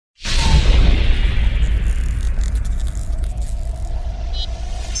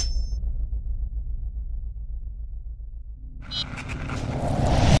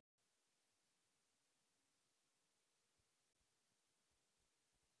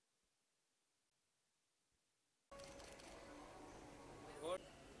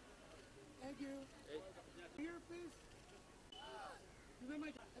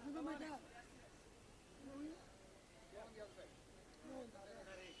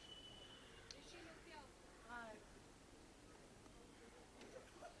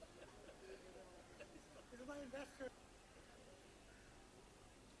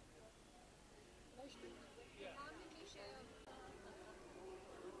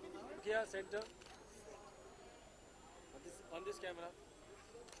Here, center. On this camera.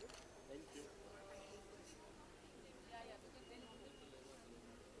 Thank you.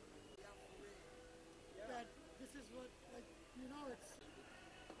 That this is what, like, you know, it's.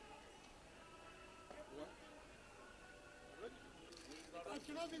 What? It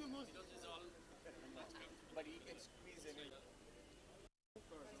cannot be the most. But he can squeeze in it. Of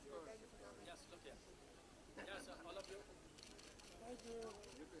course. Yes, look here. Yes, all of you. Thank you.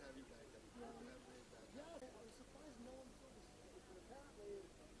 Good to have you back. Yeah, I'm surprised no one saw this. Apparently,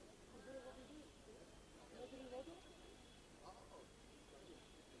 we're doing what we do. Am I getting ready?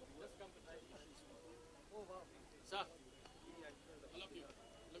 Just come to type. Oh, wow. Sir, all of you,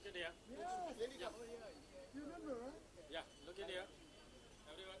 look at here. Yes. You remember, right? Yeah, look at here.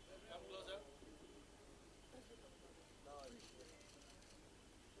 Everyone, come closer.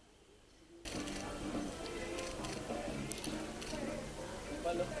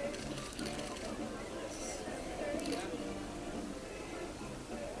 Follow.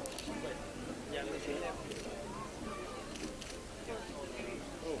 Yeah, look here.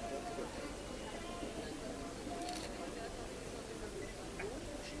 Oh, that's good.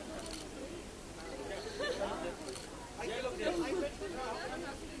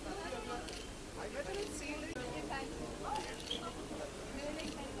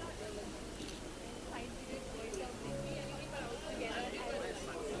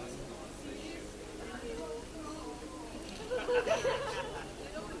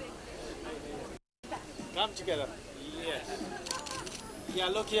 Come together. Yes. Yeah,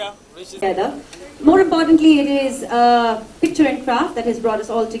 look here. Together. More importantly, it is picture and craft that has brought us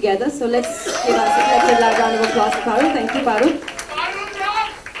all together. So let's give us a collective loud round of applause to Parul. Thank you, Parul.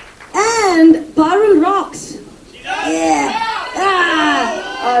 And Parul rocks. Yeah.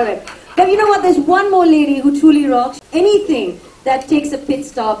 Ah. All right. But you know what? There's one more lady who truly rocks. Anything that takes a pit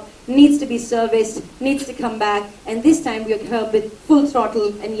stop needs to be serviced, needs to come back, and this time we're here with full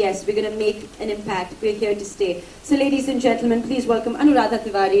throttle, and yes, we're going to make an impact. We're here to stay. So ladies and gentlemen, please welcome Anuradha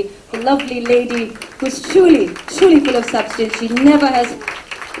Tiwari, the lovely lady who's truly full of substance. She never has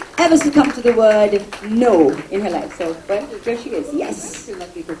ever succumbed to the word no in her life. So, well, here she is. Yes.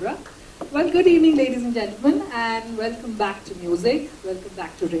 Lovely, Kubra. Well, good evening, ladies and gentlemen, and welcome back to music. Welcome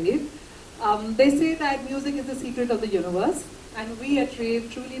back to Rave. They say that music is the secret of the universe. And we at Rave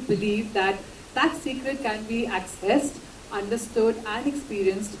truly believe that that secret can be accessed, understood and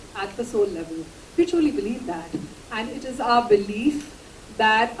experienced at the soul level. We truly believe that. And it is our belief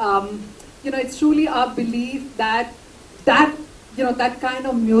that, it's truly our belief that that kind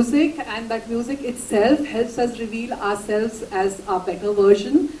of music and that music itself helps us reveal ourselves as our better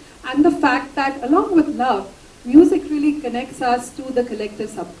version. And the fact that along with love, music really connects us to the collective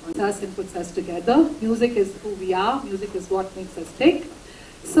subconscious and puts us together. Music is who we are. Music is what makes us tick.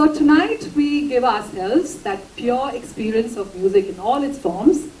 So tonight we give ourselves that pure experience of music in all its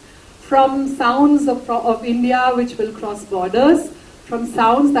forms, from sounds of India which will cross borders, from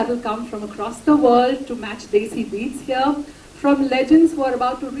sounds that will come from across the world to match Desi beats here, from legends who are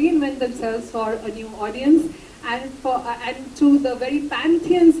about to reinvent themselves for a new audience, and to the very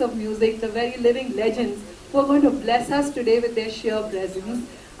pantheons of music, the very living legends who are going to bless us today with their sheer presence.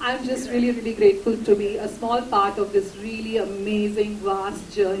 I'm just really grateful to be a small part of this really amazing,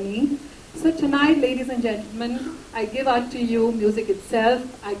 vast journey. So tonight, ladies and gentlemen, I give unto you music itself.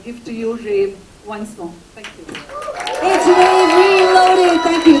 I give to you Rave once more. Thank you. It's Rave Reloaded.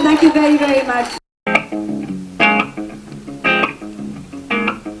 Thank you very much.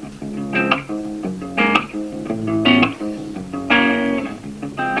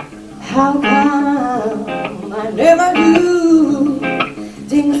 How come I never do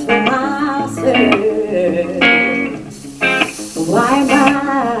things for myself? Why am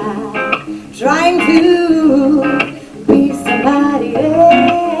I trying to be somebody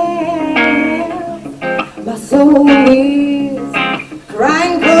else? My soul is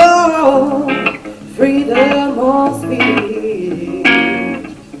crying for freedom of speech.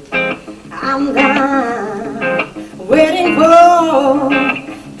 I'm done waiting for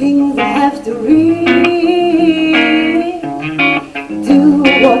things I have to read. Do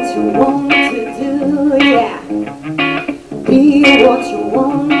what you want to do, yeah. Be what you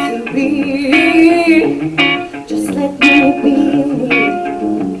want to be. Just let me be me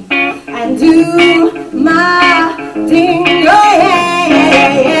and do my thing, oh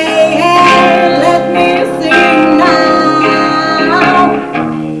yeah.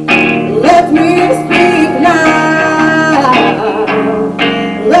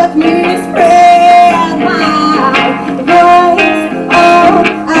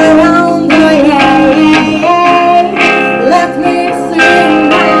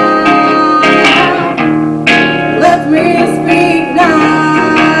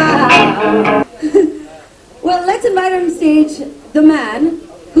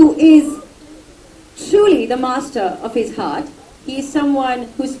 master of his heart. He is someone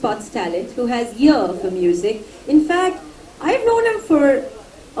who spots talent, who has ear for music. In fact, I've known him for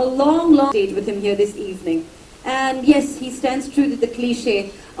a long stage with him here this evening. And yes, he stands true to the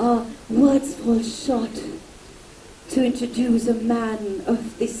cliche, words fall short to introduce a man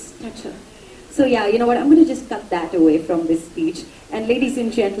of this stature. So yeah, you know what, I'm going to just cut that away from this speech. And ladies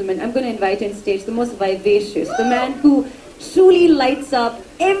and gentlemen, I'm going to invite on stage the most vivacious, the man who truly lights up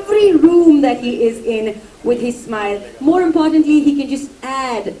every room that he is in with his smile. More importantly, he can just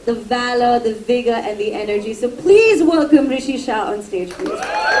add the valor, the vigor, and the energy. So please welcome Rishi Shah on stage, please.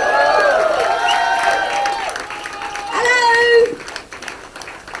 Hello!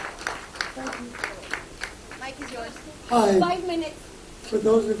 Thank you. Mic is yours. Hi. 5 minutes. For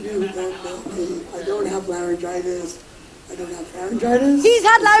those of you who don't know me, I don't have laryngitis. I don't have pharyngitis. He's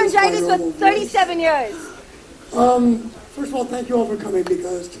had This is my laryngitis for normal 37 years. voice. First of all, thank you all for coming,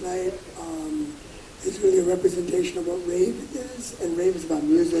 because tonight is really a representation of what Rave is, and Rave is about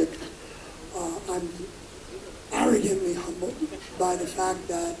music. I'm arrogantly humbled by the fact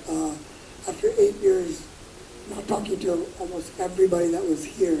that after 8 years not talking to almost everybody that was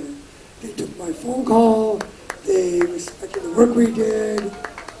here, they took my phone call, they respected the work we did,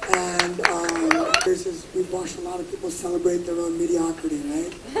 and we've watched a lot of people celebrate their own mediocrity,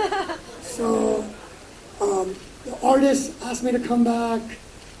 right? So the artists asked me to come back,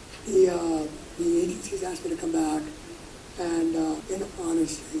 the agencies asked me to come back, and in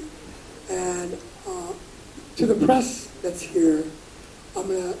honesty, and to the press that's here,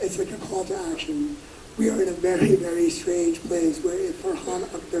 it's like a call to action. We are in a very, very strange place where if Farhan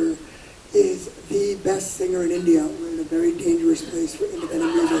Akhtar is the best singer in India, we're in a very dangerous place for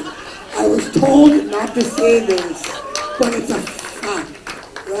independent music. I was told not to say this, but it's a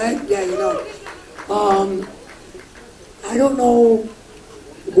fact, right? Yeah, you know. I don't know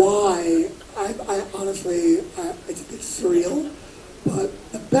why. I honestly, it's a bit surreal, but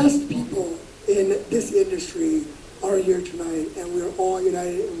the best people in this industry are here tonight, and we're all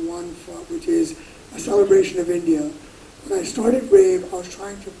united in one front, which is a celebration of India. When I started Rave, I was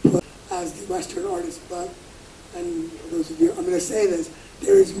trying to put as the Western artist, but, and for those of you, I'm going to say this,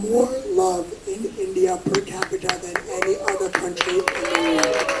 there is more love in India per capita than any other country in the world.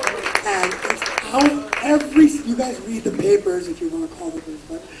 And it's you guys read the papers if you want to call them this,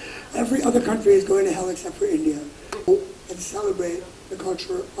 but every other country is going to hell except for India. And celebrate the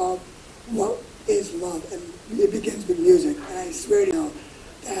culture of what is love, and it begins with music. And I swear to you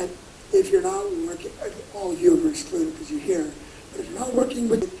that if you're not working, all of you are excluded because you're here, but if you're not working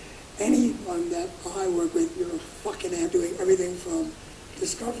with anyone that I work with, you're a fucking ass doing everything from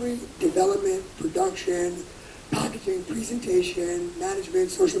discovery, development, production, packaging, presentation, management,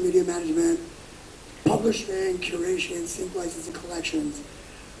 social media management, publishing, curation, sync licensing, collections.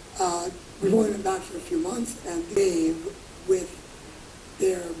 We've only been back for a few months, and Rave, with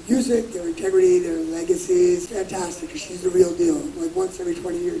their music, their integrity, their legacies, fantastic. She's the real deal. Like once every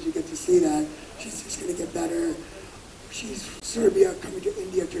 20 years you get to see that. She's just going to get better. She's Serbia coming to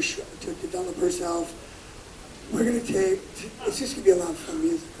India to develop herself. We're going to it's just going to be a lot of fun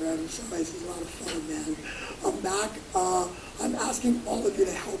music, right? I'm sorry, this is a lot of fun, man. I'm back. I'm asking all of you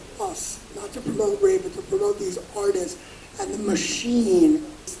to help us, not to promote Rave, but to promote these artists and the machine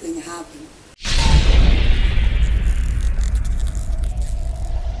this thing happened.